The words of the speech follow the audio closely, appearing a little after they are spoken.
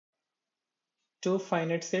Two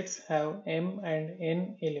finite sets have m and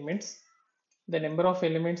n elements. The number of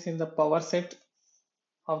elements in the power set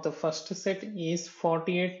of the first set is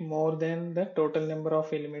 48 more than the total number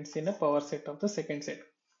of elements in the power set of the second set.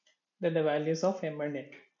 Then the values of m and n.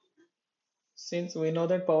 Since we know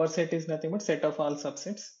that power set is nothing but set of all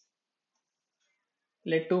subsets,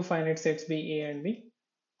 let two finite sets be A and B.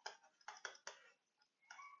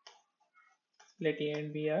 Let A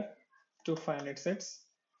and B are two finite sets.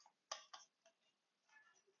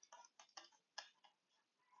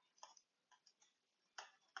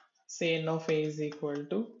 Say n of A is equal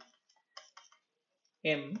to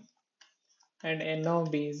m and n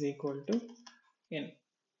of B is equal to n.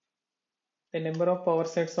 The number of power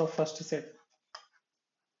sets of first set.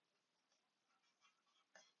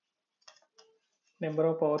 Number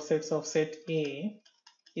of power sets of set A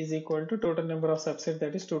is equal to total number of subset,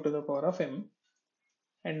 that is 2 to the power of m,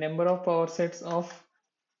 and number of power sets of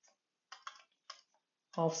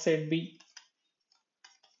set B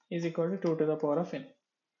is equal to 2 to the power of n.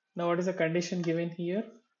 Now what is the condition given here?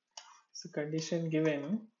 So condition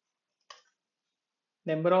given,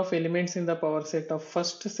 number of elements in the power set of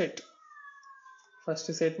first set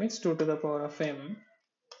means 2 to the power of m,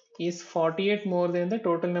 is 48 more than the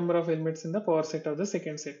total number of elements in the power set of the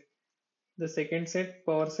second set. The second set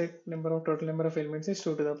power set total number of elements is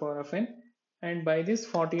 2 to the power of n, and by this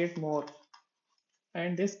 48 more,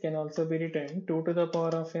 and this can also be written 2 to the power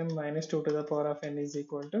of m minus 2 to the power of n is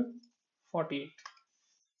equal to 48.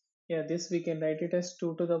 Yeah, this we can write it as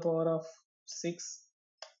 2 to the power of 6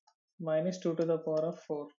 minus 2 to the power of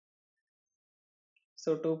 4.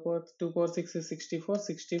 So 2 power 6 is 64.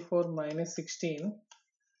 64 minus 16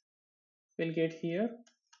 will get here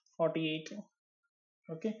 48.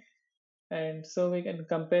 Okay, and so we can,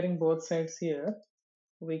 comparing both sides here,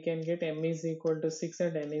 we can get m is equal to 6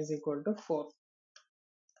 and n is equal to 4.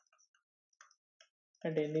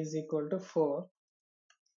 And n is equal to 4.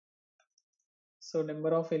 So number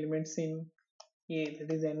of elements in A,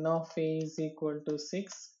 that is n of A is equal to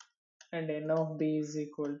 6 and n of B is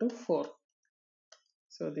equal to 4.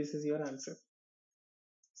 So this is your answer,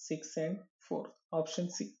 6 and 4, option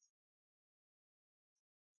C.